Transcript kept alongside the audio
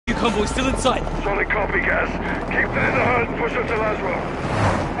convoy still in sight. Solid copy, Gas. Keep them in the herd and push them to Laswell.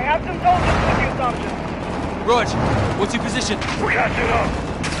 I have some soldiers with you, Sergeant. Rog, what's your position? We're catching up.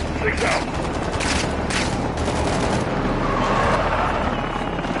 6 out.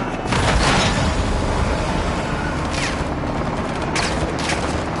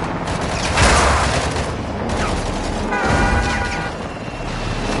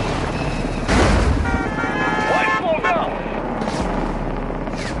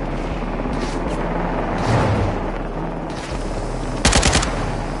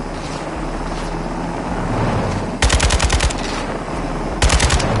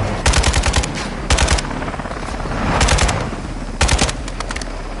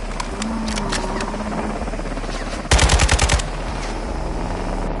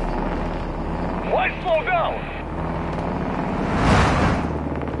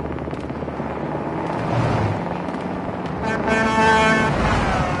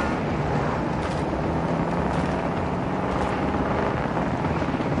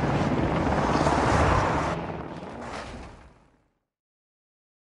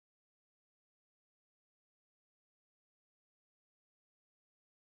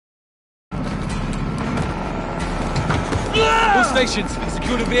 All stations,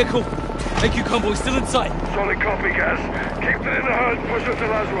 secure the vehicle. AQ convoy still in sight. Solid copy, Gas. Keep them in the herd and push them to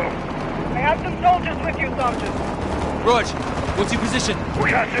Laswell. I have some soldiers with you, Sergeant. Rog, what's your position? We're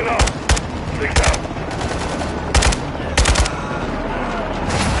catching up. 6 out.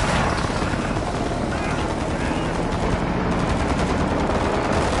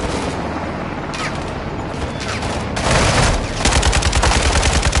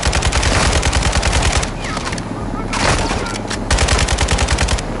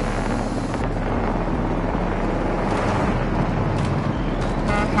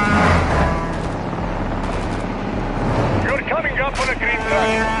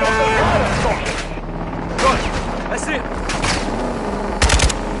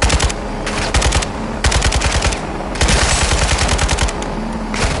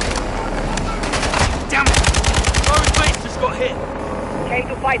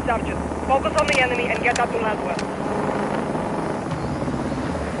 Fight, Sergeant. Focus on the enemy and get up to Laswell.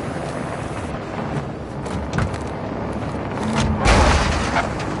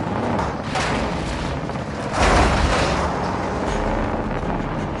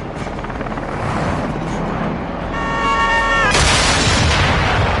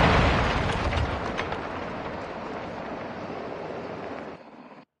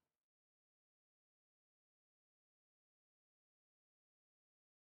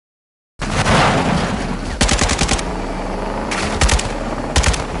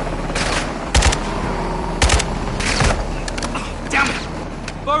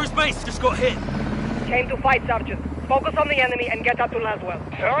 Boris base just got hit. Came to fight, Sergeant. Focus on the enemy and get up to Laswell.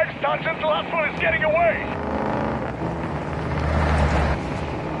 Alright, Sergeant, Laswell is getting away!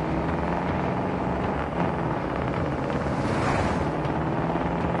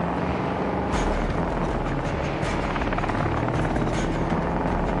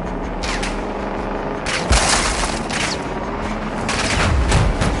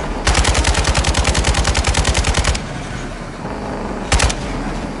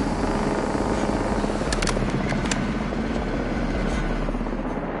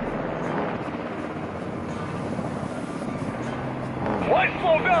 Why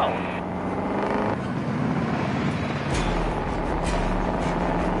slow down?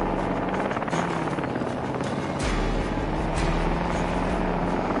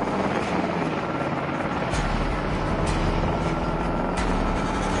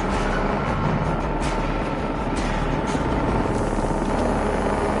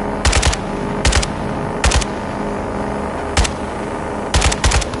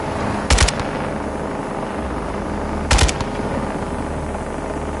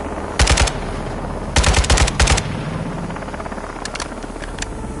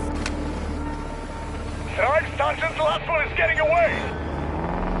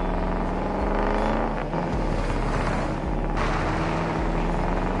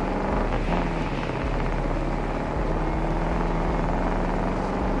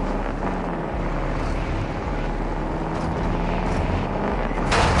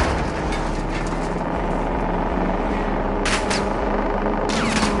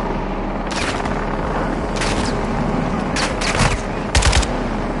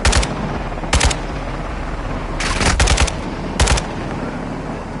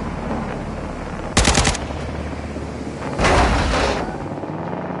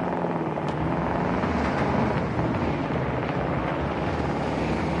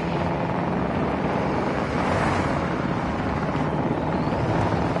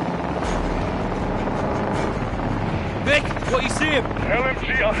 him?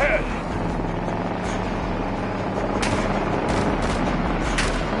 LMG ahead!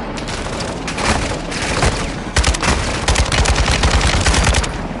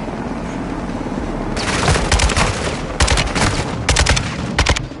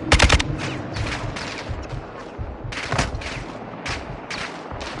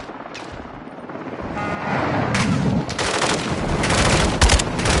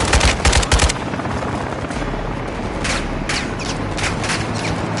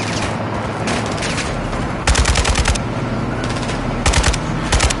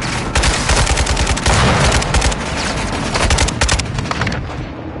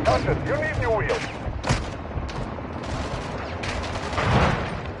 You need new wheels.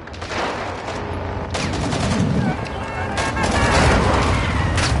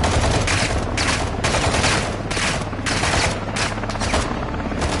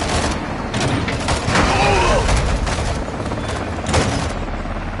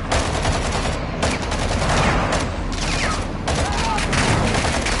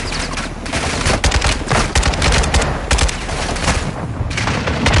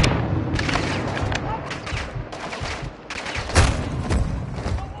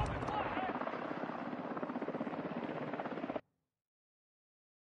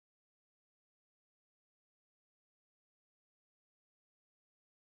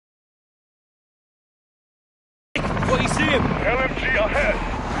 What do you see him? LMG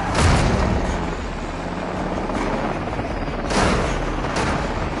ahead!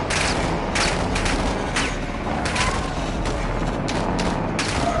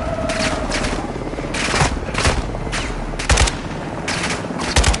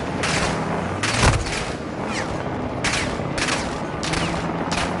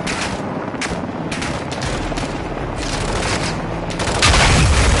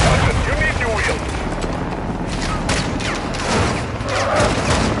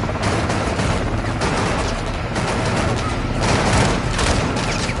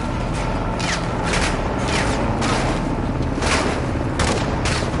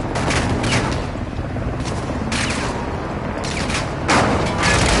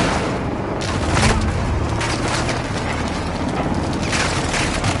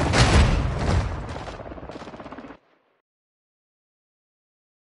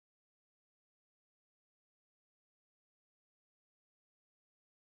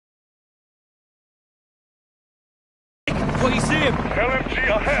 What do you see him? LMG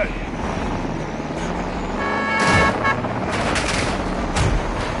ahead!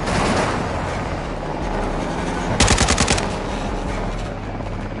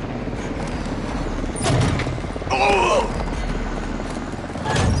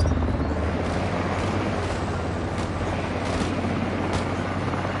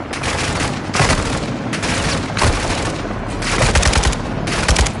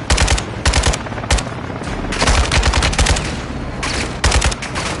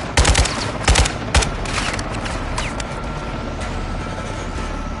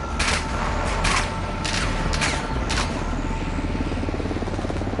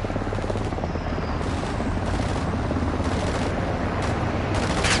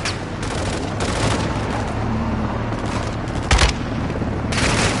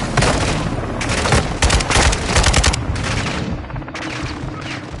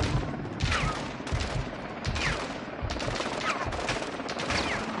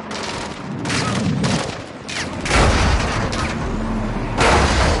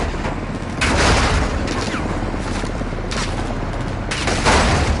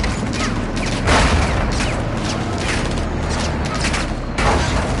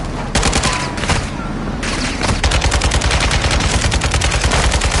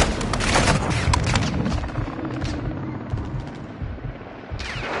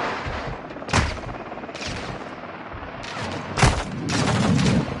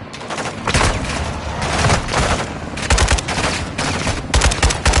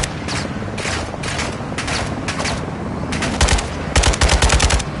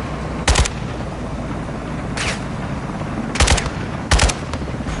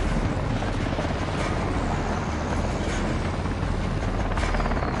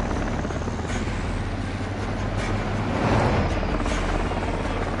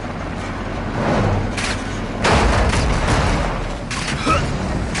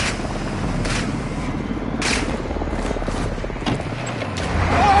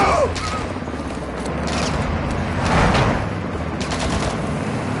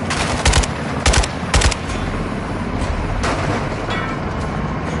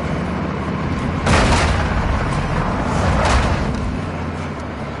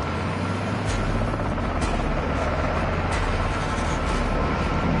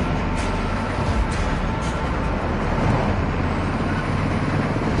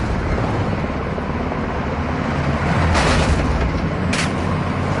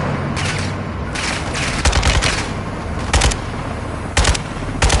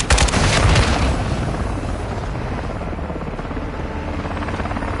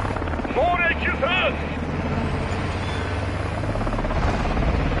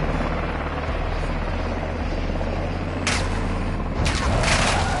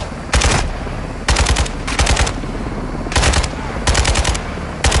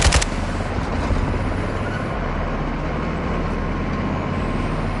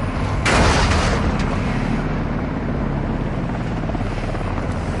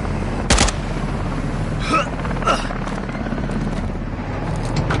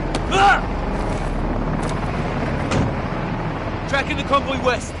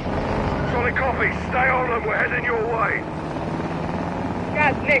 Solid copy. Stay on them. We're heading your way.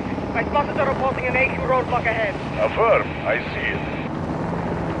 Guys, Nick, my spotters are reporting an AQ roadblock ahead. Affirm. I see it.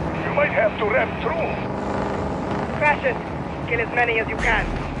 You might have to ram through. Crash it. Kill as many as you can.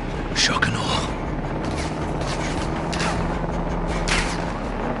 Shock and awe.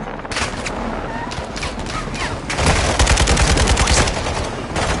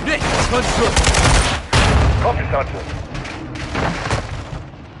 Nick, punch through. Copy, Sergeant.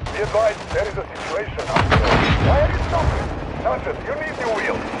 Be advised, there is a situation up there. Why are you stopping? Sergeant, you need new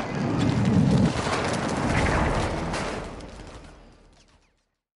wheels.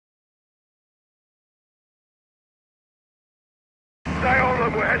 Stay on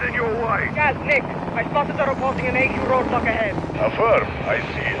them, we're heading your way. Guys, Nick, my spotters are reporting an AQ roadblock ahead. Affirm, I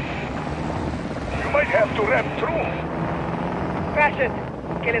see it. You might have to ram through. Crash it.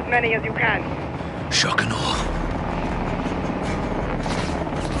 Kill as many as you can. Shock and awe.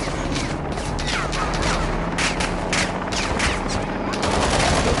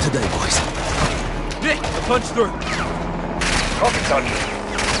 Not today, boys. Nick, punch through. Copy, Sergeant.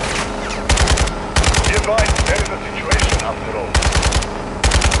 Be advised, there is a situation after all.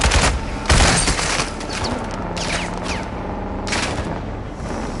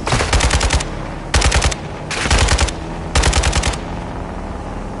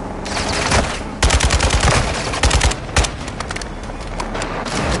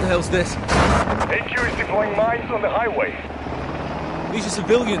 What the hell's this? AQ is deploying mines on the highway. These are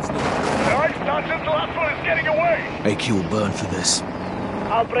civilians, Nick. Alright, Sergeant, the last one is getting away. AQ will burn for this.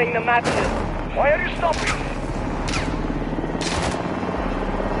 I'll bring the matches. Why are you stopping?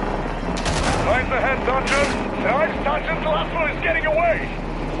 Mines ahead, Sergeant. Alright, Sergeant, the last one is getting away.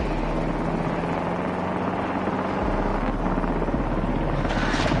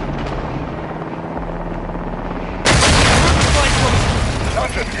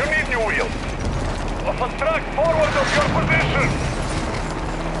 Sergeant, you need new wheels. Off a track forward of your position.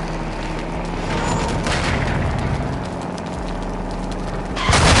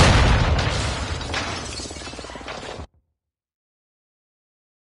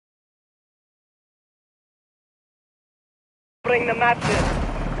 Bring the matches.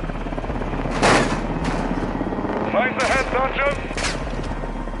 Mines ahead, Sergeant.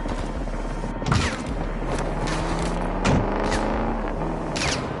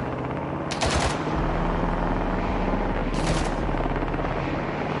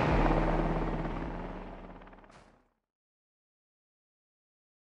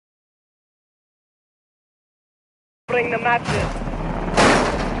 Bring the matches.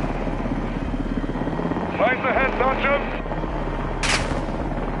 Mines ahead, Sergeant.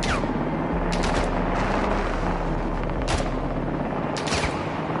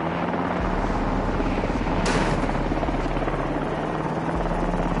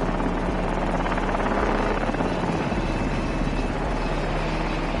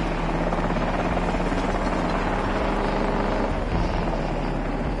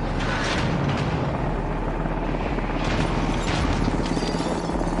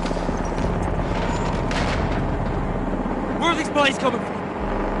 Where are these bodies coming from?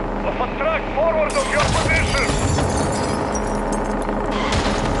 Off a track forward of your position.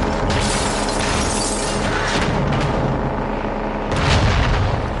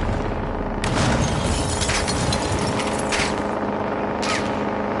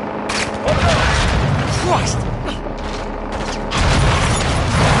 Christ!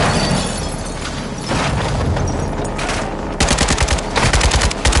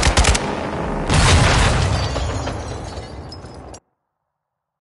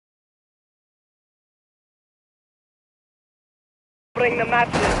 Bring the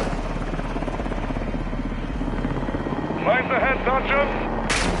matches. Mines ahead, Sergeant.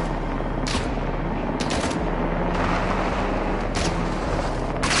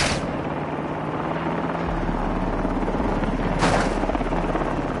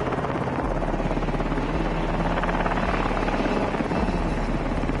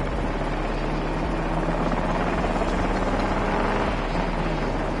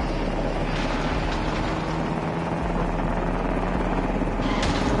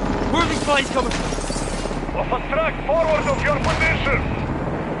 Where are these bodies coming from? Off a track forward of your position.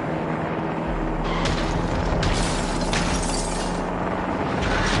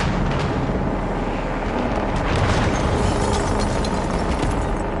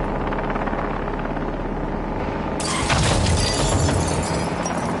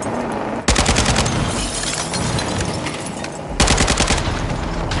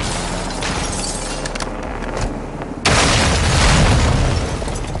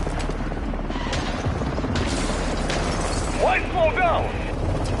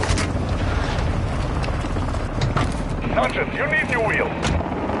 Sergeant, you need new wheels.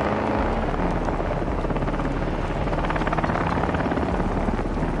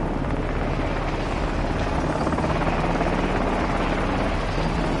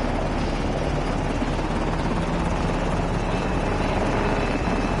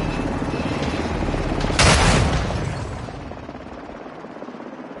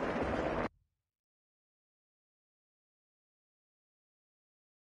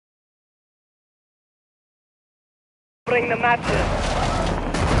 Bring the matches.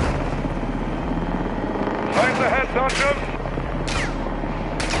 Lines ahead, Sergeant.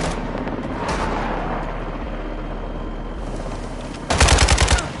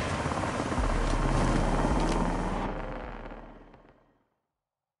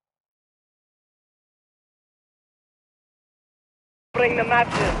 Bring the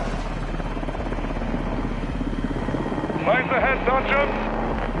matches. Lines ahead, Sergeant.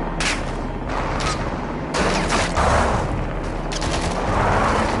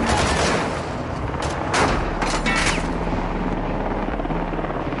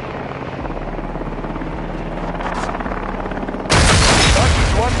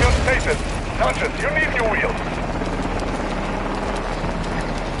 Sergeant, you need new wheels.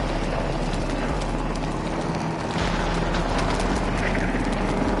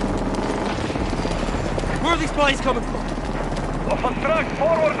 Where are these bodies coming from? Off a track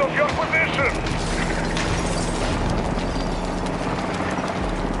forward of your position.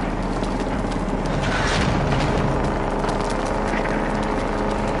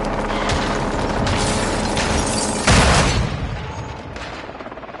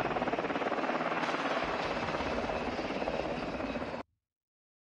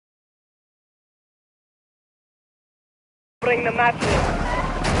 Bring the matches.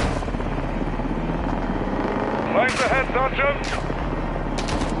 Lines ahead, Sergeant.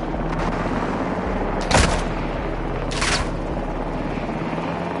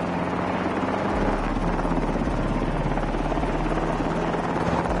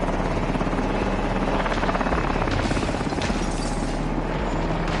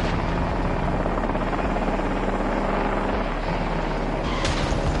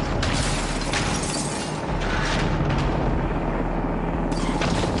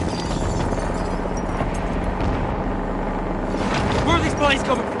 Bodies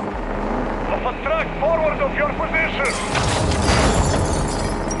coming from? Off a track forward of your position.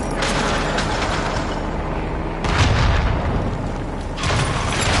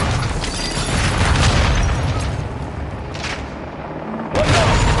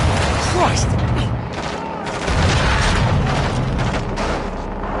 Christ!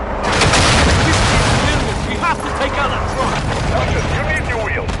 We have to take out that truck! Sergeant, you need new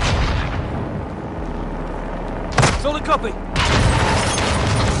wheels. Solid copy.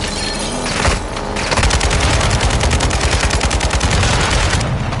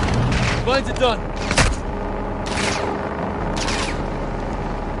 Lines are done.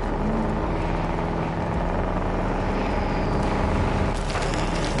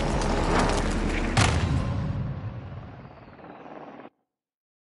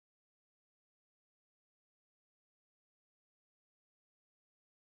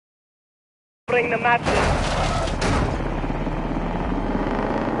 Bring the matches.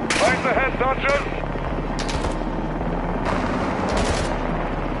 Lines ahead, Sergeant.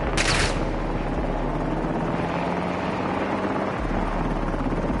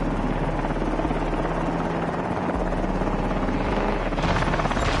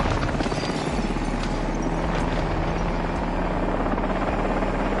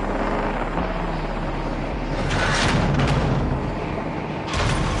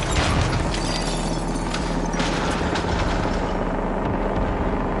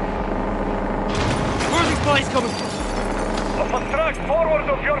 Bodies coming from? Off a track forward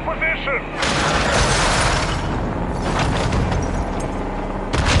of your position.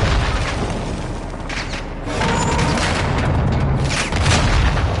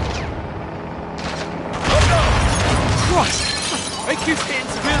 Christ! AQ's hitting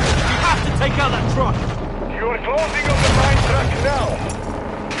civilians. We have to take out that truck. You are closing on the mine track now.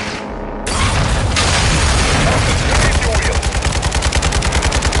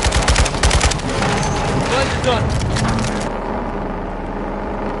 Lines are done.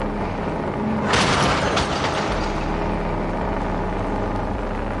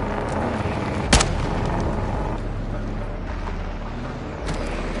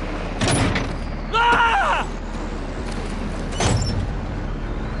 Ah!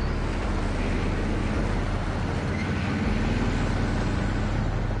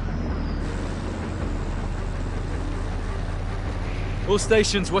 All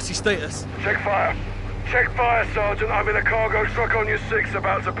stations, what's your status? Check fire. Check fire, Sergeant. I'm in a cargo truck on your 6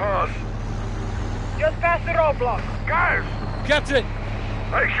 about to pass. Just past the roadblock. Guys! Captain!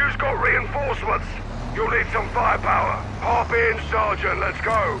 HQ's got reinforcements. You'll need some firepower. Hop in, Sergeant. Let's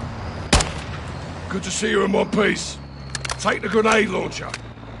go. Good to see you in one piece. Take the grenade launcher.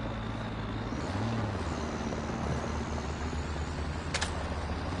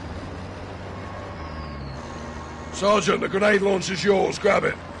 Sergeant, the grenade launcher's yours. Grab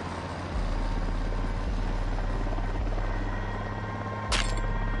it.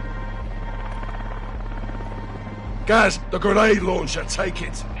 Gaz, the grenade launcher. Take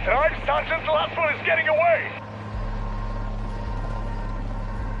it. Right, Sergeant, the last one is getting away.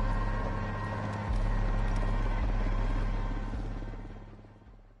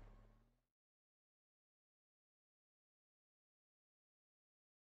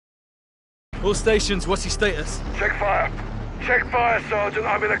 All stations, what's your status? Check fire. Check fire, Sergeant.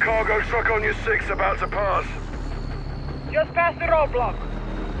 I'm in a cargo truck on your 6 about to pass. Just past the roadblock.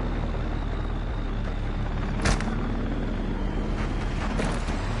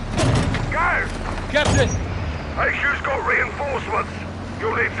 Go! Captain! HQ's got reinforcements.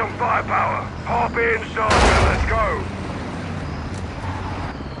 You'll need some firepower. Hop in, Sergeant. Let's go.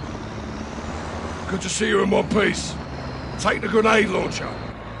 Good to see you in one piece. Take the grenade launcher.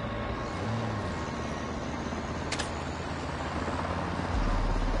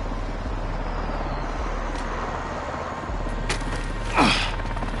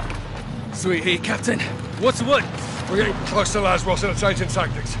 Sweet heat, Captain. What's the word? We're getting close to Lasros and are changing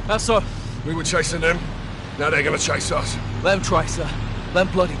tactics. How so? We were chasing them. Now they're gonna chase us. Let them try, sir. Let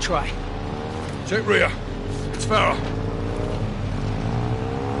them bloody try. Check rear. It's Farah.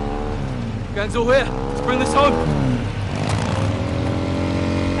 Guns all here. Let's bring this home.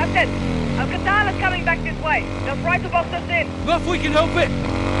 Captain, Alcatala's coming back this way. They'll try to box us in. Not if we can help it.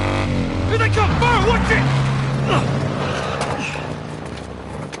 Here they come! Fire! Watch it!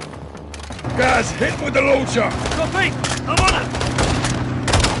 Gaz, hit with the launcher. Copy! I'm on it!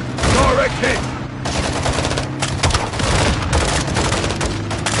 Direct hit.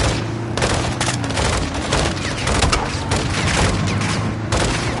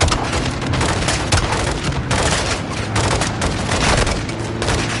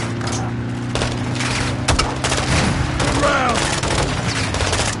 Good round.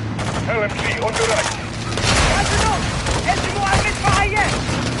 LMG on your right. Hälfte av mitt fire!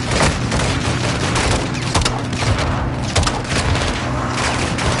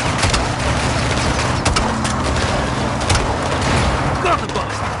 Got the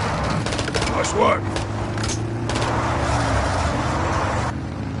bastard! Nice work.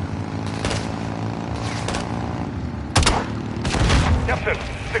 Captain,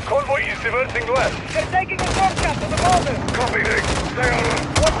 the convoy is diverting left. They're taking a shortcut to the border. Copy, Nick. Stay on them.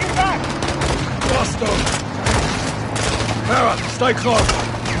 Watch your back. Blast them. Farah, stay close.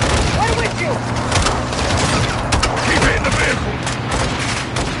 I'm with you. Keep it in the vehicle.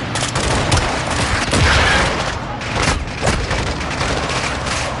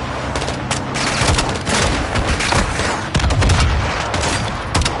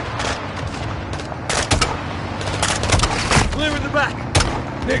 Clear in the back.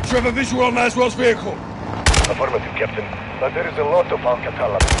 Nick, do you have a visual on Laswell's vehicle? Affirmative, Captain. But there is a lot of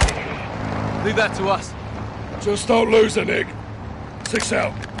Alcatala continuing. Leave that to us. Just don't lose her, Nick. 6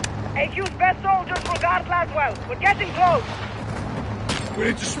 out. HQ's best soldiers will guard Laswell. We're getting close. We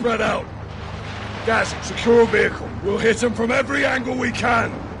need to spread out. Gaz, secure a vehicle. We'll hit them from every angle we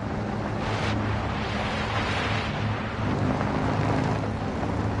can.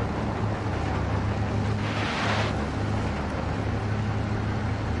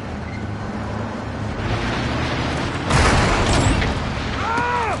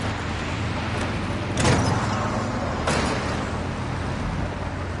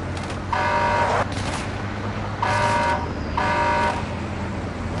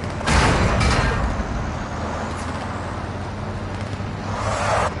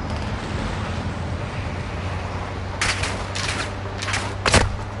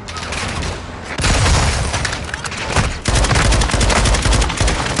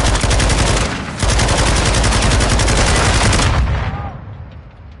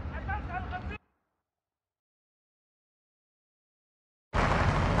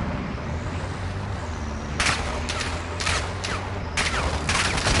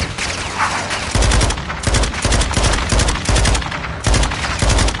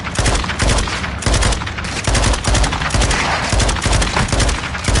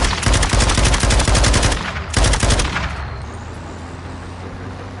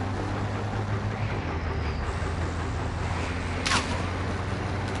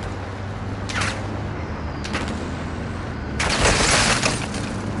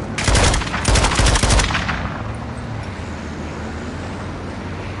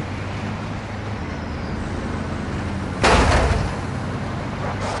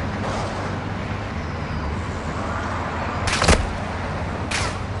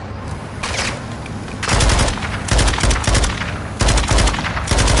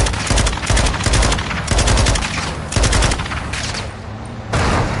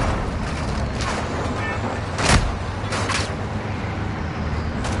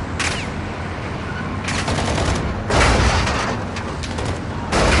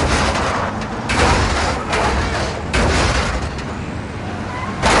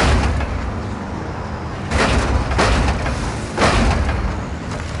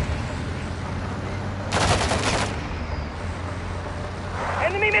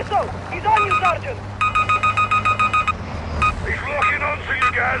 missile! He's on you, Sergeant! He's locking onto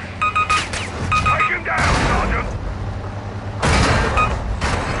you, Gaz. Take him down, Sergeant.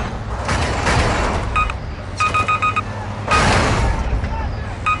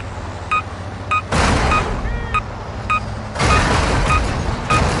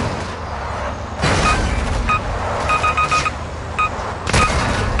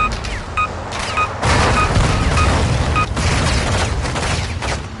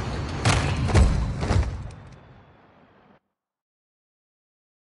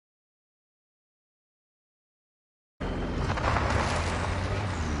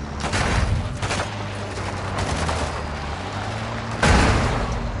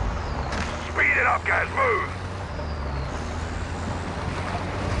 Up, Gaz, move!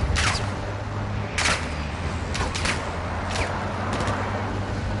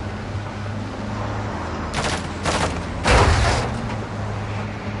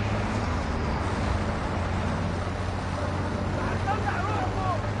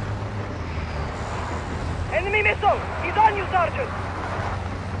 Enemy missile! He's on you, Sergeant!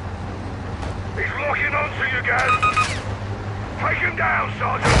 He's locking onto you, Gaz! Take him down,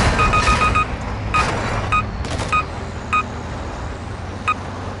 Sergeant!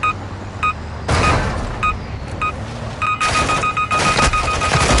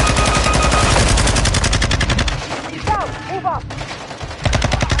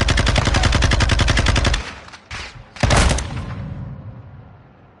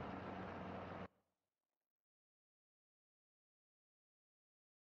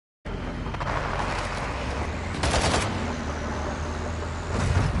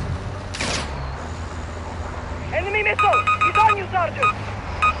 Enemy missile! He's on you, Sergeant!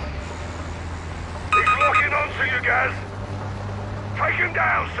 He's locking onto you, Gaz! Take him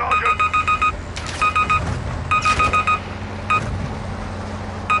down, Sergeant!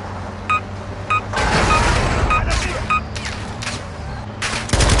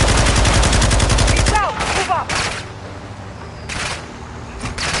 He's down! Move up!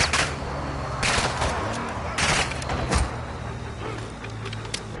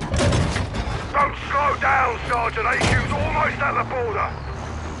 Don't slow down, Sergeant. HQ's almost at the border.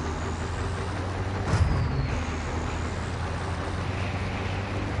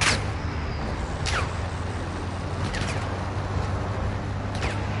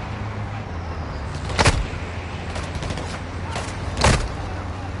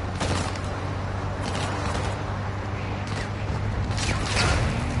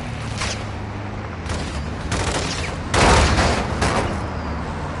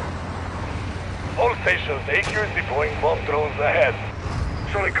 All stations, AQ is deploying bomb drones ahead.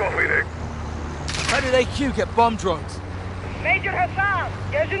 Solid copy, Nick. How did AQ get bomb drones? Major Hassan!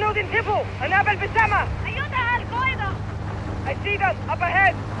 يا جنود انتبهوا! أنابل بالسما! أيها القاعدة! I see them! Up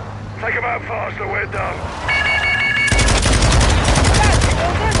ahead! Take him out faster, we're done. Yes, you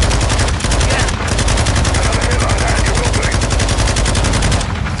hold it? Another hit like that, you will be.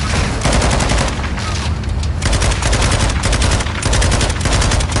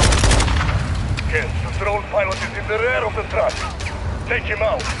 Yes, the drone pilot is in the rear of the truck. Take him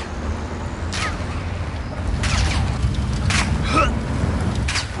out.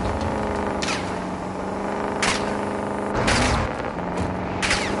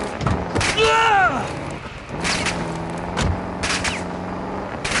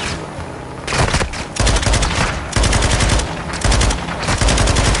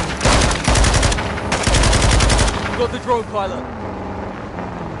 Got the drone pilot.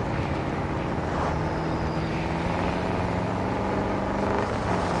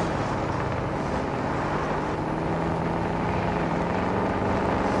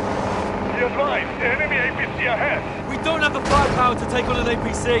 Be advised, enemy APC ahead. We don't have the firepower to take on an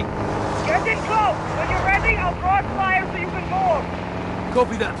APC. Get in close! When you're ready, I'll draw fire so you can move!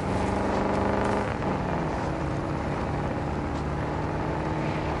 Copy that.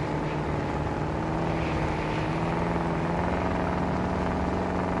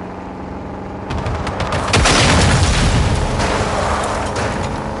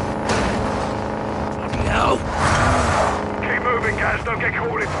 Bloody hell! Keep moving, Gaz. Don't get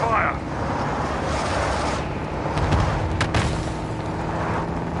caught in fire.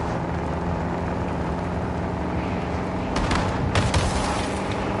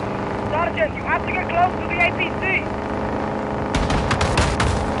 Sergeant, you have to get close to the APC!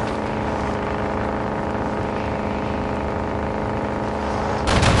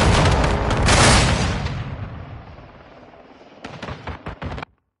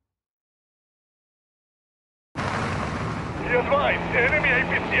 Be advised, enemy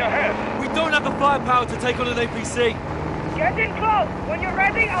APC ahead. We don't have the firepower to take on an APC. Get in close. When you're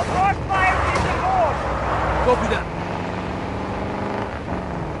ready, I'll cross fire so you can board. Copy that.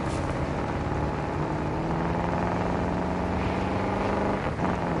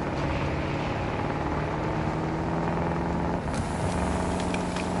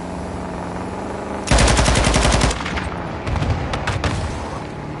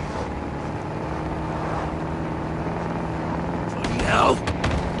 Bloody hell!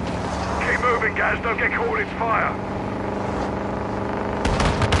 Keep moving, Gaz. Don't get caught in its fire.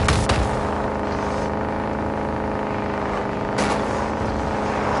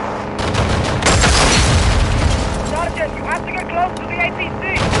 Sergeant, you have to get close to the APC.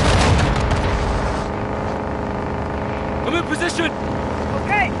 I'm in position!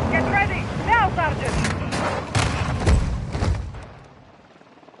 Okay, get ready. Now, Sergeant.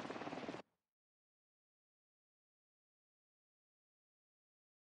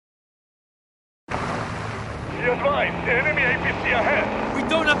 Be advised, enemy APC ahead. We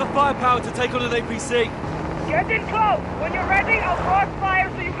don't have the firepower to take on an APC. Get in close. When you're ready, I'll cross fire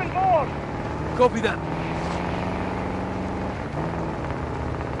so you can board. Copy that.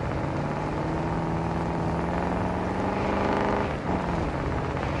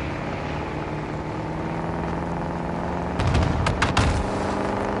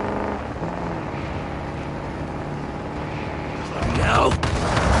 Bloody hell!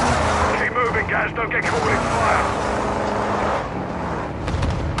 Keep moving, Gaz. Don't get caught in its fire.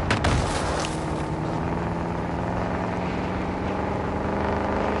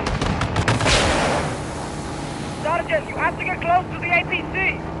 Sergeant, you have to get close to the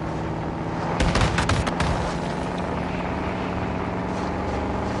APC.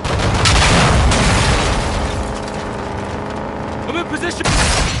 I'm in position!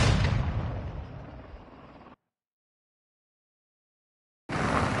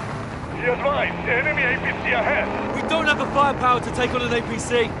 Be advised, enemy APC ahead. We don't have the firepower to take on an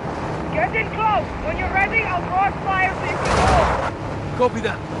APC. Get in close. When you're ready, I'll cross fire so you can board. Copy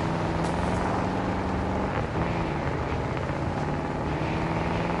that.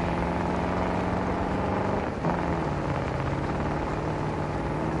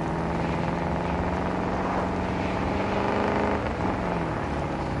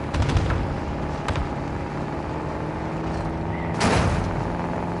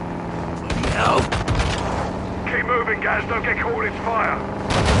 Bloody hell! Keep moving, Gaz. Don't get caught in its fire.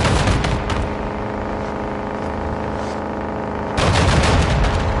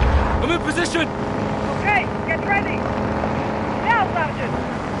 I'm in position! Okay, get ready. Now, Sergeant.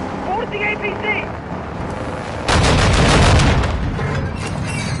 Board the APC.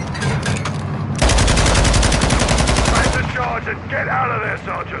 Take the charge and get out of there,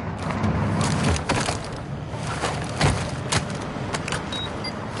 Sergeant.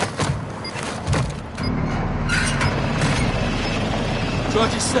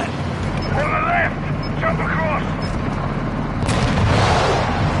 Charge is set. On the left. Jump across.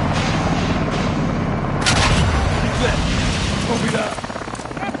 Clear. Copy that.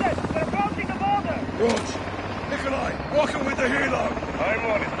 Captain, we're approaching the border. Rog. Nikolai, walking with the helo. I'm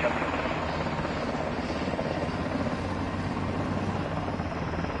on it, Captain.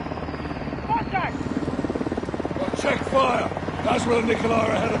 Contact. Well, check fire. That's where the Nikolai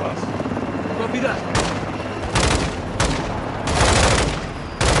are ahead of us. Copy that.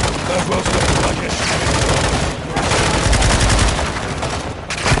 That's well spent, I guess.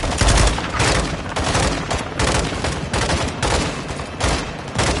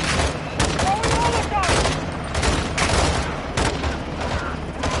 Throwing all of them.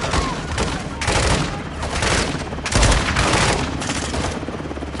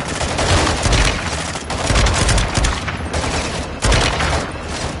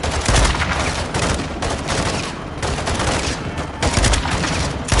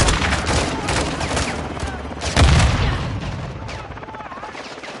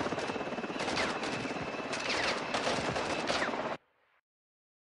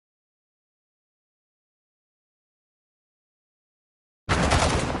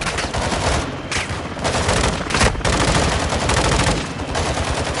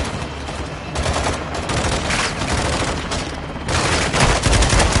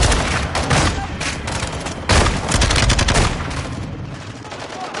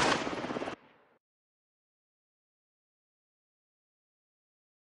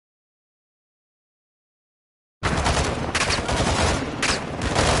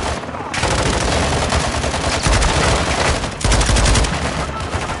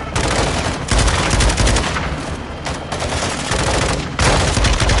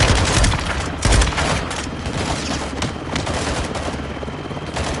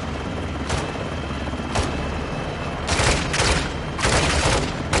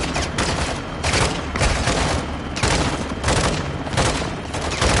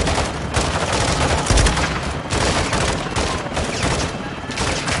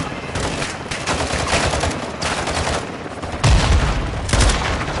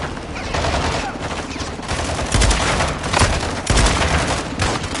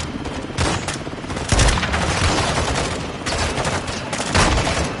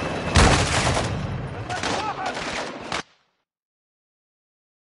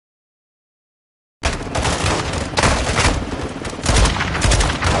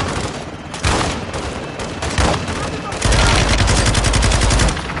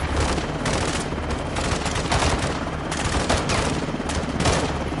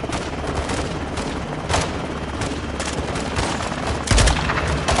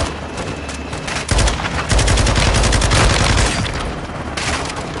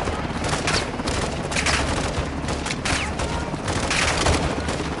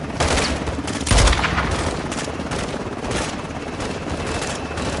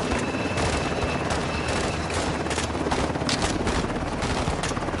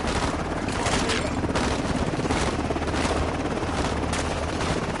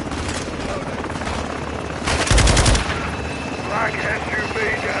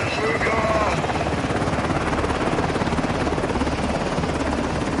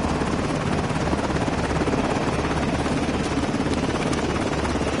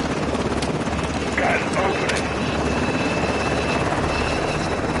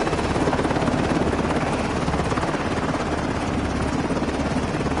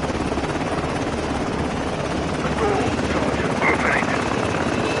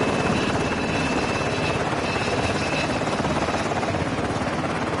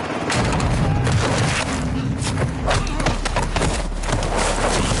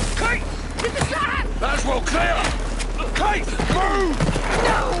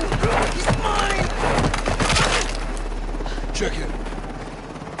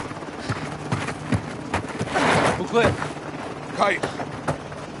 clear. Kate.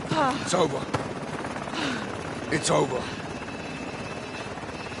 It's over. It's over.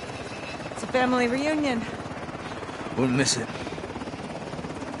 It's a family reunion. Wouldn't miss it.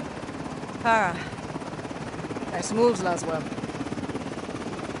 Farah. Nice moves, Laswell.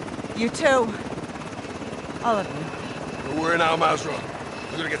 You too. All of you. We're in Al Mazrah.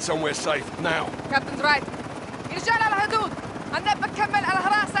 We're gonna get somewhere safe, now. Captain's right. رجال على الحدود. النب بتكمل على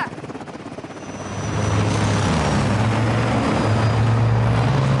الحراسة.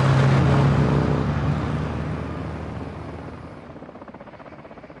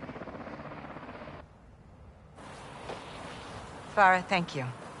 Farah, thank you.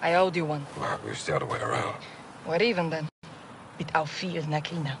 I owed you one. Well, it's the other way around. We're even then. Bit auf viel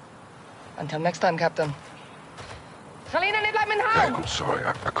Nakina. Until next time, Captain. Salina, nibla min Hey, hau! I'm sorry.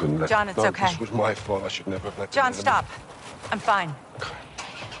 I couldn't let John, it's go. okay. This was my fault. I should never have let John, you- stop. I'm fine.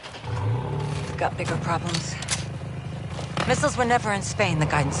 We've got bigger problems. Missiles were never in Spain. The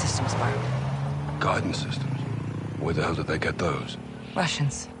guidance systems were. Guidance systems? Where the hell did they get those?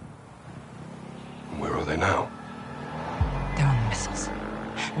 Russians. Where are they now? They're on the missiles.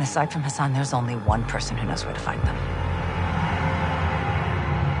 And aside from Hassan, there's only one person who knows where to find them.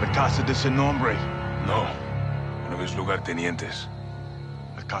 La Casa de Sin Nombre. No. One of his lugartenientes.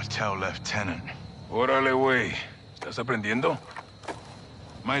 The cartel lieutenant. Órale, güey. ¿Estás aprendiendo?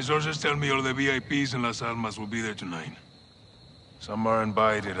 My sources tell me all the VIPs in Las Almas will be there tonight. Some are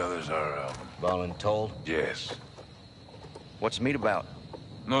invited, others are, Voluntold? yes. What's the meet about?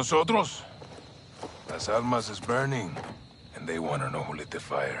 Nosotros? Las Almas is burning, and they want to know who lit the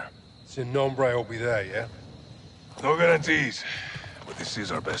fire. Sin Nombre will be there, yeah? No guarantees, but this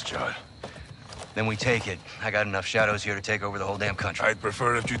is our best shot. Then we take it. I got enough shadows here to take over the whole damn country. I'd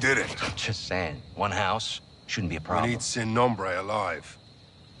prefer if you didn't. Just saying. One house shouldn't be a We problem. need Sin Nombre alive.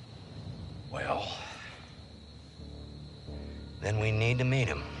 Well... then we need to meet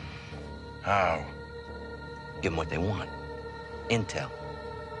him. How? Give them what they want. Intel.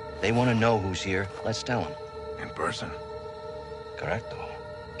 They want to know who's here. Let's tell them. In person? Correcto.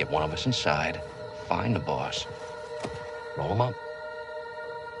 Get one of us inside. Find the boss. Roll him up.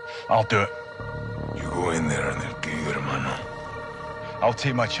 I'll do it. You go in there and they'll kill you, hermano. I'll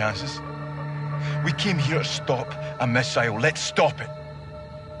take my chances. We came here to stop a missile. Let's stop it.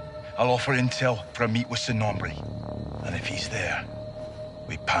 I'll offer intel for a meet with Sin Nombre. And if he's there,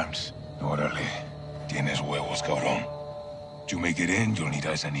 we pounce. Órale. Tienes huevos, cabrón. You make it in, you'll need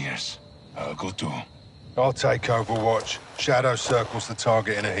eyes and ears. I'll go too. I'll take Overwatch. Shadow circles the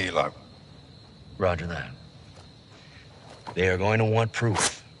target in a helo. Roger that. They are going to want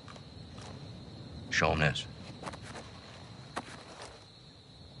proof. Show them this.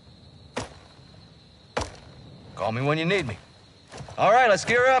 Call me when you need me. All right, let's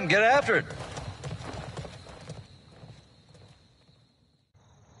gear up and get after it.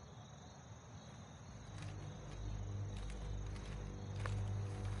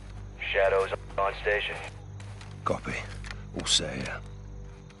 Shadows on station. Copy. All set here.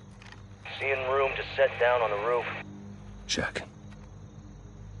 Seeing room to set down on the roof. Check.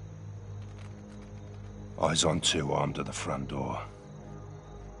 Eyes on two, armed at the front door.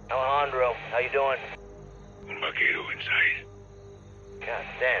 Alejandro, how you doing? Un vaquero inside. God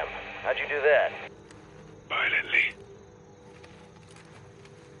damn. How'd you do that? Violently.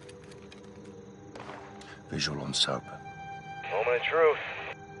 Visual on soap. Moment of truth.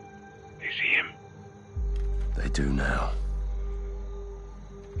 They see him. They do now.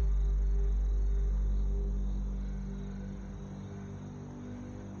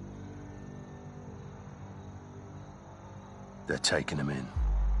 They're taking him in.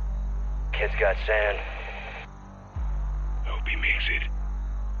 Kid's got sand. Hope he makes it.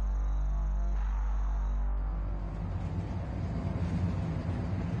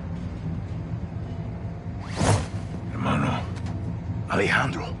 Hermano.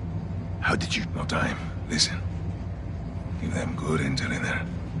 Alejandro, how did you... No time. Listen. Give them good intel in there.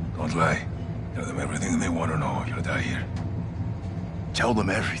 Don't lie. Tell them everything they want to know. You'll die here. Tell them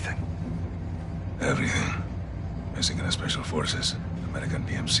everything. Everything. Mexican Special Forces, American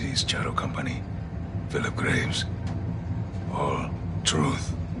PMC's Shadow Company, Philip Graves. All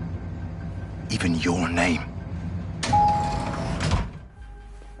truth. Even your name.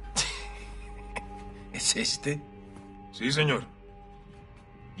 ¿Es este? Sí, señor.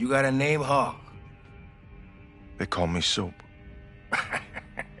 You got a name, Hawk? They call me Soap.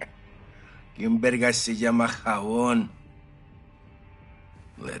 ¿Quién verga se llama Jabón?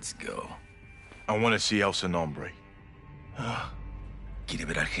 Let's go. I want to see El Sin Nombre. Quiere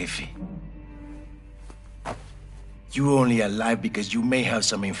ver al jefe. You're only alive because you may have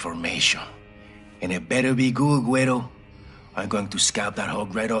some information. And it better be good, Güero. I'm going to scalp that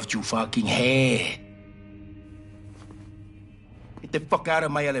hog right off your fucking head. Get the fuck out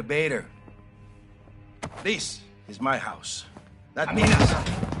of my elevator. This is my house. That means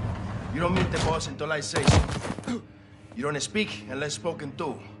you don't meet the boss until I say so. You don't speak unless spoken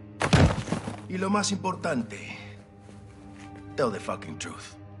to. Y lo más importante, tell the fucking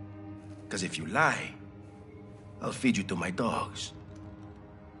truth. Because if you lie, I'll feed you to my dogs.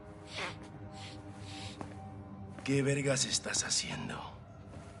 ¿Qué vergas estás haciendo?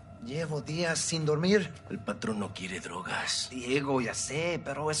 Llevo días sin dormir. El patrón no quiere drogas. Diego, ya sé,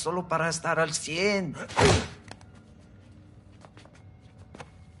 pero es solo para estar al 100.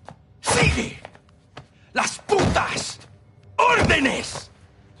 ¡Sigue! ¡Las putas! ¡Órdenes!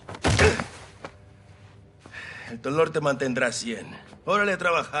 El dolor te mantendrá 100. Órale a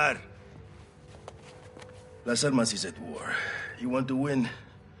trabajar. Las armas is at war. You want to win?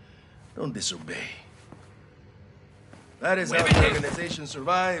 Don't disobey. That is how the organization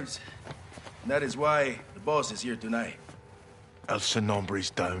survives. And that is why the boss is here tonight. El Sin Nombre's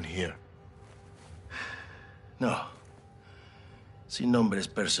down here. No. Sin Nombre's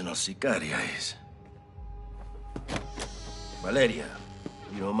personal sicaria es. Valeria.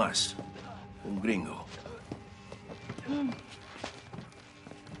 Y no más. Un gringo.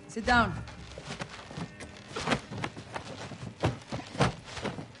 Sit down.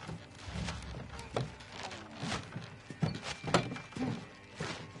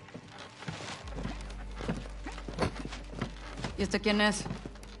 ¿Y este quién es?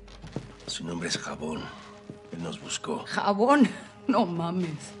 Su nombre es Jabón. Él nos buscó. ¿Jabón? No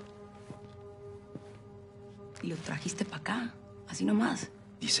mames. ¿Y lo trajiste para acá? Así nomás.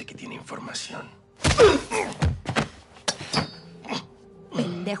 Dice que tiene información.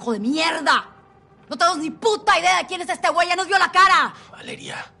 ¡Pendejo de mierda! No tenemos ni puta idea de quién es este güey. ¡Ya nos vio la cara!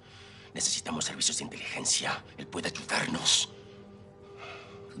 Valeria, necesitamos servicios de inteligencia. Él puede ayudarnos.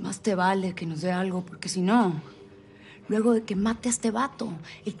 Pues más te vale que nos dé algo, porque si no... Luego de que mate a este vato,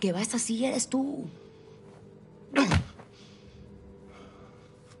 el que va a esa silla eres tú.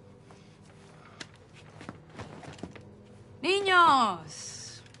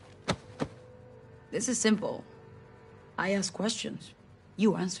 Niños! This is simple. I ask questions.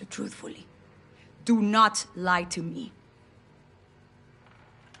 You answer truthfully. Do not lie to me.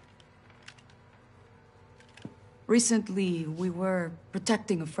 Recently, we were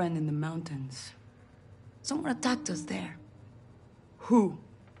protecting a friend in the mountains. Someone attacked us there. Who?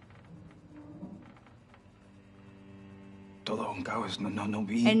 Todo un caos, no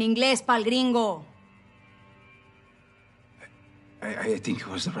vi. En inglés, pa'l gringo. I think it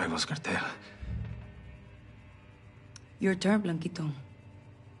was the rivals cartel. Your turn, Blanquito.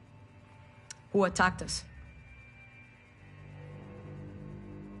 Who attacked us?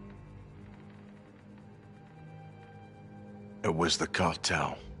 It was the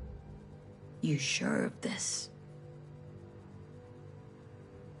cartel. You sure of this?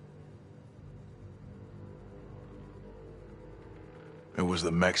 It was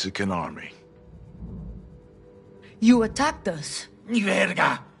the Mexican army. You attacked us. ¡Ni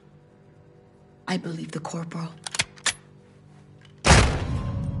verga! I believe the corporal.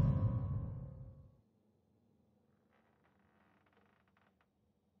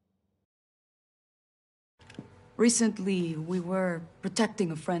 Recently, we were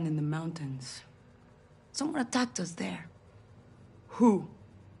protecting a friend in the mountains. Someone attacked us there. Who?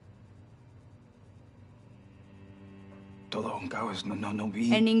 Todo un caos, no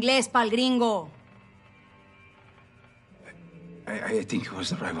vi. En inglés, pa'l gringo. I think it was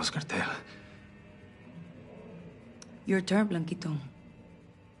the rivals cartel. Your turn, Blanquito.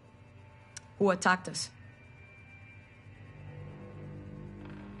 Who attacked us?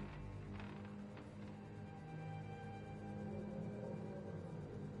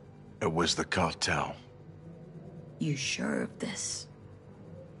 It was the cartel. You sure of this?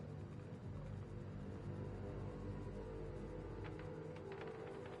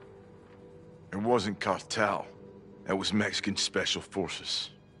 It wasn't cartel. It was Mexican special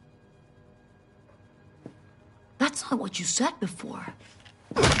forces. That's not what you said before.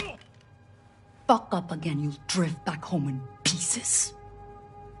 Fuck up again, you'll drift back home in pieces.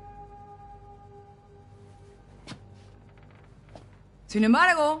 Sin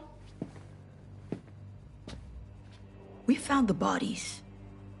embargo, we found the bodies.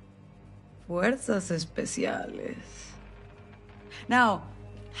 Fuerzas especiales. Now,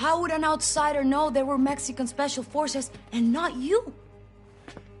 how would an outsider know they were Mexican special forces and not you?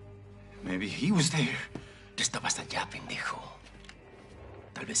 Maybe he was there. Tú estabas allá, pendejo.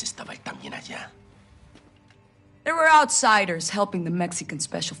 Tal vez estaba él también allá. There were outsiders helping the Mexican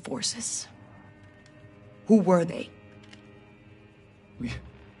special forces. Who were they?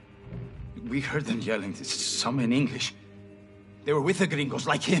 We heard them yelling, some in English. They were with the gringos,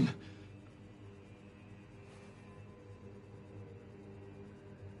 like him.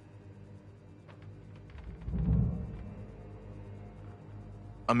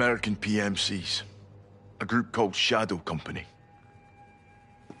 American PMCs. A group called Shadow Company.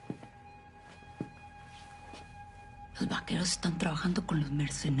 Los vaqueros están trabajando con los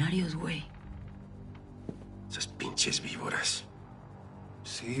mercenarios, güey. Esas pinches víboras.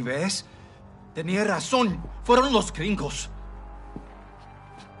 Sí, ¿ves? Tenía razón. Fueron los gringos.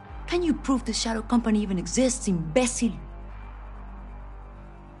 Can you prove the Shadow Company even exists, imbécil?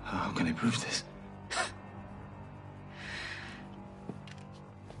 How can I prove this?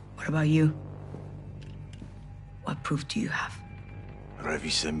 What about you? What proof do you have?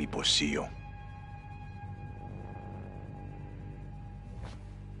 Revise mi bolsillo.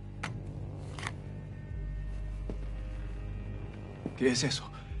 ¿Qué es eso?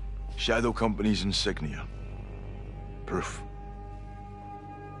 Shadow Company's insignia. Proof.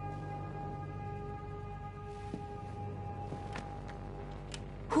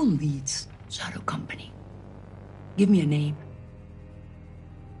 Who leads Shadow Company? Give me a name.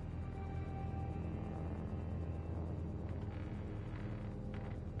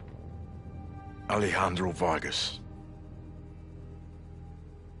 Alejandro Vargas.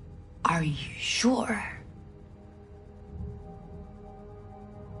 Are you sure?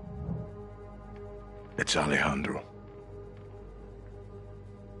 It's Alejandro.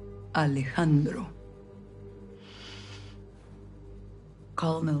 Alejandro.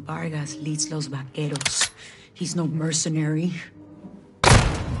 Colonel Vargas leads los vaqueros. He's no mercenary.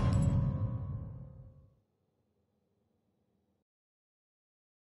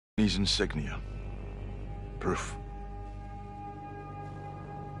 His insignia. Proof.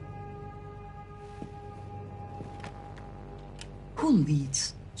 Who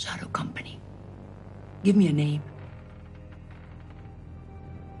leads Shadow Company? Give me a name.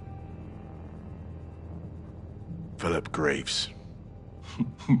 Philip Graves.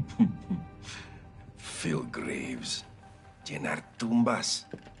 Phil Graves. Llenar tumbas.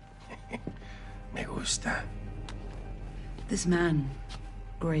 Me gusta. This man,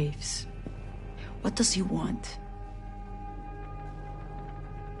 Graves, what does he want?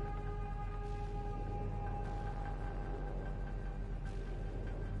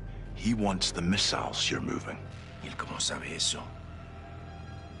 He wants the missiles you're moving. ¿Y él cómo sabe eso?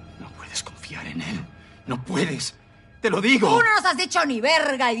 No puedes confiar en él. No puedes. ¡Te lo digo! ¡Tú no nos has dicho ni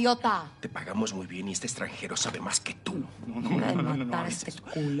verga, idiota! Te pagamos muy bien y este extranjero sabe más que tú. Hora de matar a este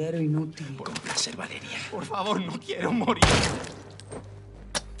culero inútil. Por un placer, Valeria. Por favor, no quiero morir.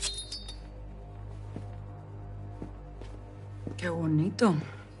 Qué bonito.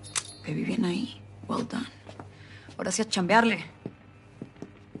 Te vi bien ahí. Well done. Ahora sí a chambearle.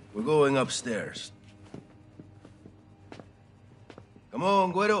 We're going upstairs. Come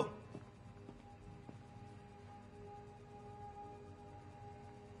on, güero.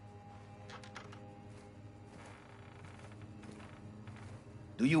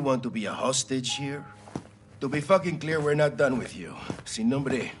 Do you want to be a hostage here? To be fucking clear, we're not done with you. Sin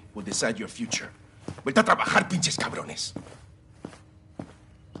nombre will decide your future. Vuelta a trabajar, pinches cabrones.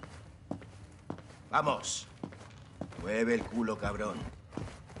 Vamos. Mueve el culo, cabrón.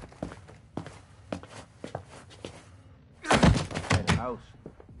 House.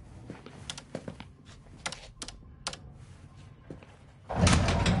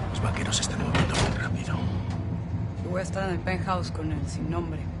 Los vaqueros se están moviendo muy rápido. Yo voy a estar en el penthouse con él, sin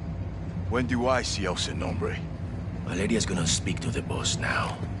nombre. When do I see El Sin Nombre? Valeria's gonna speak to the boss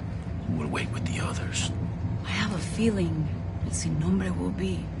now. We'll wait with the others. I have a feeling El Sin Nombre will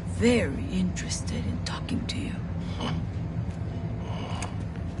be very interested in talking to you.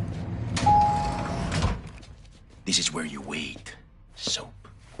 This is where you wait. Soap.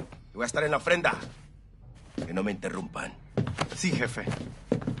 Yo voy a estar en la ofrenda. Que no me interrumpan. Sí, jefe.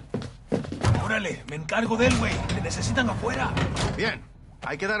 Órale, me encargo de él, güey. Te necesitan afuera. Bien.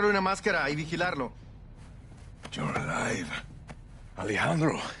 Hay que darle una máscara y vigilarlo. You're alive.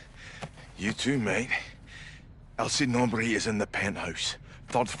 Alejandro. You too, mate. El Sin Nombre is in the penthouse.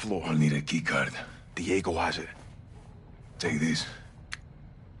 3rd floor. I'll need a key card. Diego has it. Take this.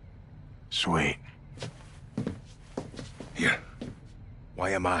 Sweet. Here. Why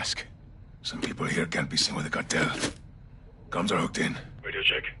a mask? Some people here can't be seen with the cartel. Comms are hooked in. Radio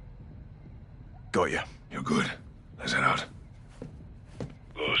check. Got you. You're good. Let's head out.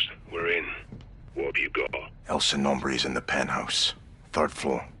 Ghost, we're in. What have you got? El Sin Nombre is in the penthouse. 3rd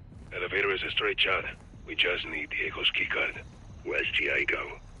floor. Elevator is a straight shot. We just need Diego's keycard. Where's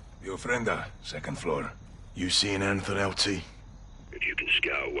Diego? The ofrenda, 2nd floor. You seeing anything, LT? If you can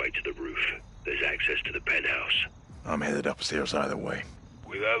scout way to the roof, there's access to the penthouse. I'm headed upstairs either way.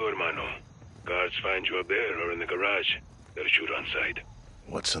 Cuidado, hermano. Guards find you up there or in the garage. They'll shoot on sight.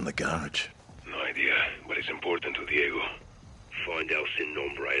 What's in the garage? No idea, but it's important to Diego. Find El Sin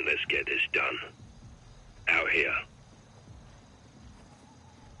Nombre and let's get this done. Out here.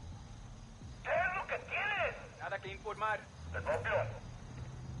 ¿Qué es lo que tienes? Nada que informar. Te copio.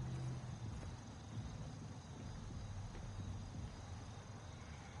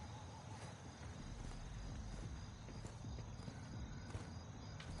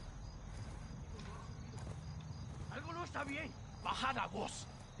 Algo no está bien. Bajad la voz.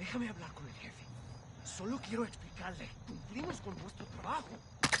 Déjame hablar con el jefe. Solo quiero explicarle. Cumplimos con nuestro trabajo.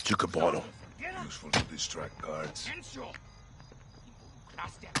 Chucabato. Useful to distract guards. ¡Silencio!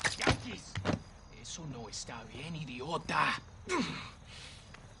 Involucraste a los yanquis. Eso no está bien, idiota.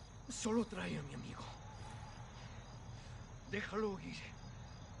 Solo trae a mi amigo. Déjalo ir.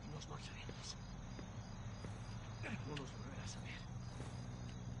 Y nos marcharemos. No nos volverás a ver.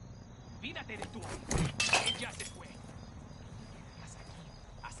 Olvídate de tu amigo. Ella se fue. Quedarás aquí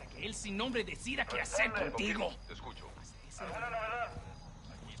hasta que él sin nombre decida qué hacer contigo. Te escucho. ¿Alguna novedad?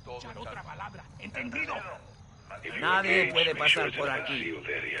 Escuchar otra palabra. ¿Entendido? Nadie puede pasar por aquí.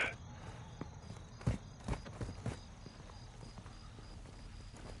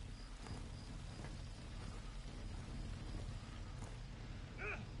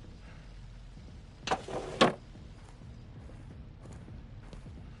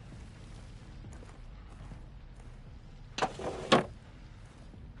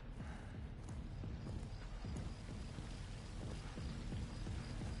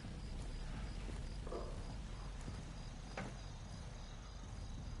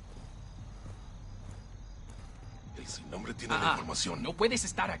 El sin nombre tiene la información. No puedes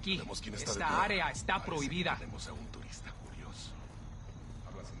estar aquí. Sabemos quién está Esta detrás. área está prohibida. Tenemos a un turista curioso.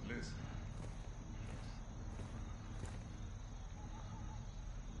 ¿Hablas inglés?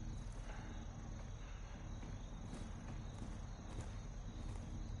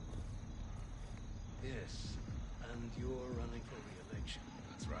 Yes, and you're running for re-election.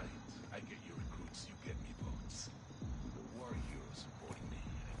 That's right. I get you recruits, you get me votes. The war heroes supporting me.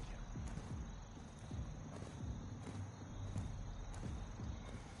 Thank you.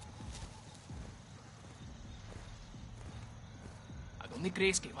 ¿A dónde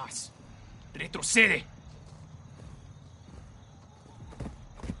crees que vas? ¡Retrocede!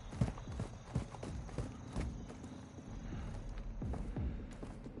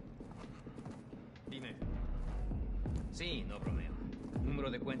 Dime. Sí, no bromeo. Número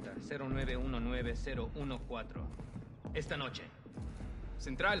de cuenta 0919-014. Esta noche.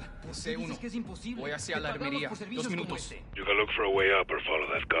 Central, C1. Que es imposible. Voy hacia la armería. 2 minutos. You can look for a way up or follow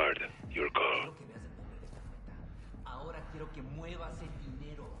that guard. Your call. Ahora quiero que muevas el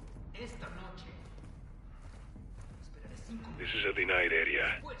dinero. Esta noche. Esperaré 5 minutos. This is a denied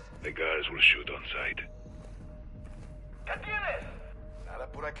area. The guards will shoot on sight. ¿Qué tienes? Nada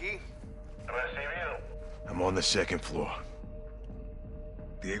por aquí. Recibido. I'm on the second floor.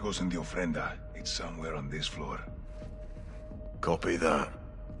 Diego's in the ofrenda. It's somewhere on this floor. Copy that.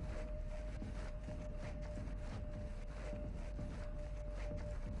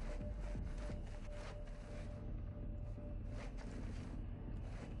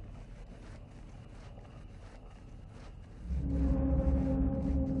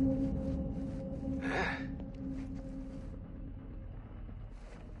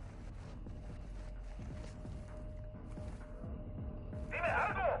 Dime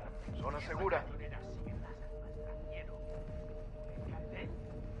algo. Zona segura.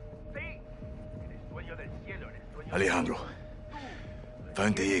 Sí. Eres dueño del cielo, eres dueño Alejandro.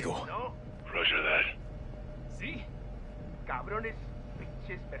 Found Diego. ¿no? Roger that. Sí. Cabrones,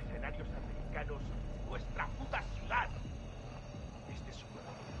 pinches mercenarios americanos, nuestra puta ciudad. Este es un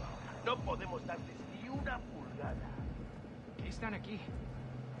nuevo mundo ahora. No podemos darles ni una pulgada. ¿Qué están aquí?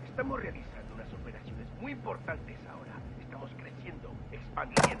 Estamos realizando unas operaciones muy importantes ahora. Estamos creciendo,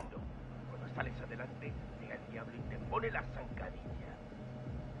 expandiendo. Cuando sales adelante, llega el diablo y te pone la zancadilla.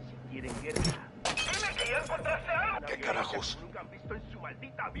 Si quieren guerra... ¡Dime que ya encontraste algo! ¿Qué carajos? Nunca han visto en su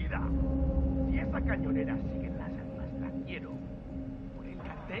maldita vida. Si esa cañonera sigue en las armas, la quiero. ¿Por el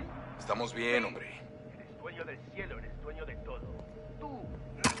cartel? Estamos bien, hombre. Eres dueño del cielo, eres dueño de todo. Tú,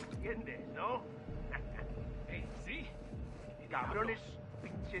 ¿entiendes, no? Sí. Cabrones,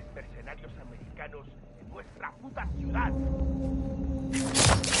 pinches mercenarios americanos en nuestra puta ciudad.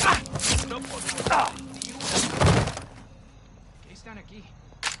 No podemos ni una. ¿Qué están aquí?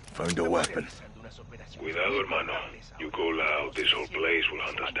 Found a weapon. Cuidado, hermano. You go loud, this whole place will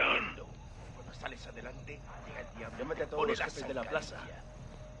hunt us down. Cuando sales adelante, llega el diablo. Llámate a todos pone los jefes de la plaza. zancadilla.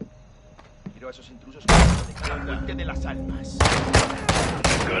 Quiero a esos intrusos De la fuente de las almas.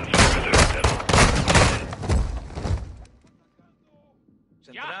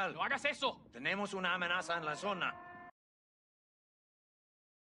 ¡Ya! ¡No hagas eso! Tenemos una amenaza en la zona.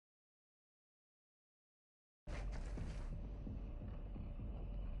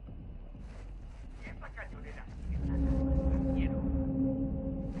 Y esta cañonera sigue en las almas, quiero.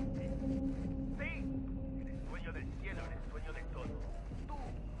 Sí, eres dueño del cielo, eres dueño de todo. Tú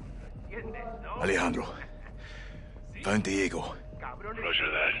lo entiendes, ¿no? Alejandro. Found Diego. Cabrones, Roger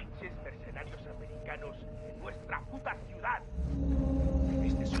that. pinches mercenarios americanos en nuestra puta ciudad.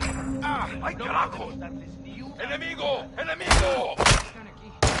 Este es un... ¡Ah! ¡Ay, no carajo! podemos darles ni una... ¡Enemigo! ¡Enemigo! Están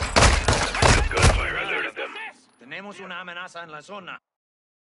aquí. Gunfire alerted them. Tenemos una amenaza en la zona.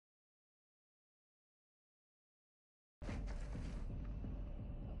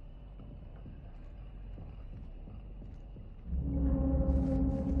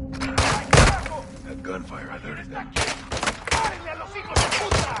 That gunfire alerted them. ¡Párenle a los hijos de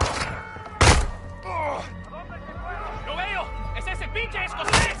puta! ¡Lo veo! ¡Es ese pinche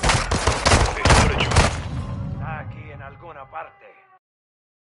escocés! Está aquí en alguna parte.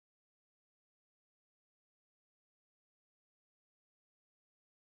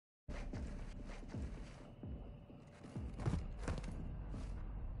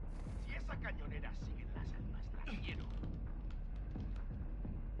 Si esa cañonera sigue en las almas, trajiero.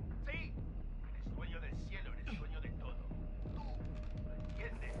 Sí, eres dueño del cielo, eres dueño de todo. Tú lo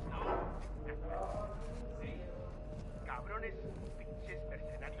entiendes, ¿no? Sí, cabrones, pinches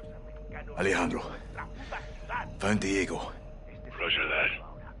mercenarios americanos. Alejandro. Nuestra puta ciudad. Found Diego. Roger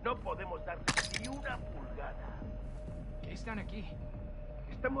that. No podemos darles ni una pulgada. ¿Qué están aquí?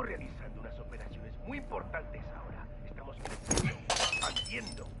 Estamos realizando unas operaciones muy importantes ahora. Estamos creciendo,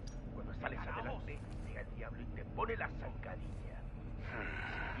 expandiendo. Cuando sales adelante, llega el diablo y te pone la zancadilla.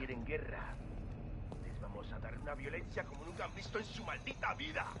 Si quieren guerra, les vamos a dar una violencia como nunca han visto en su maldita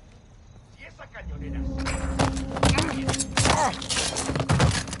vida. Si esa cañonera...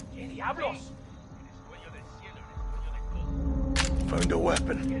 ¿Qué diablos? Eres dueño del cielo, eres dueño de todo. Found a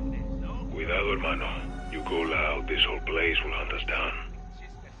weapon. Cuidado, hermano. You go loud, this whole place will hunt us down.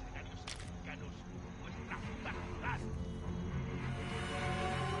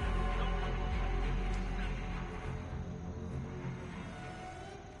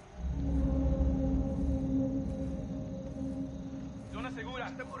 Zona segura.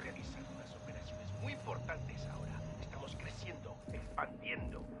 Estamos realizando unas operaciones muy importantes ahora. Estamos creciendo,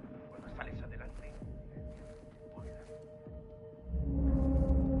 expandiendo.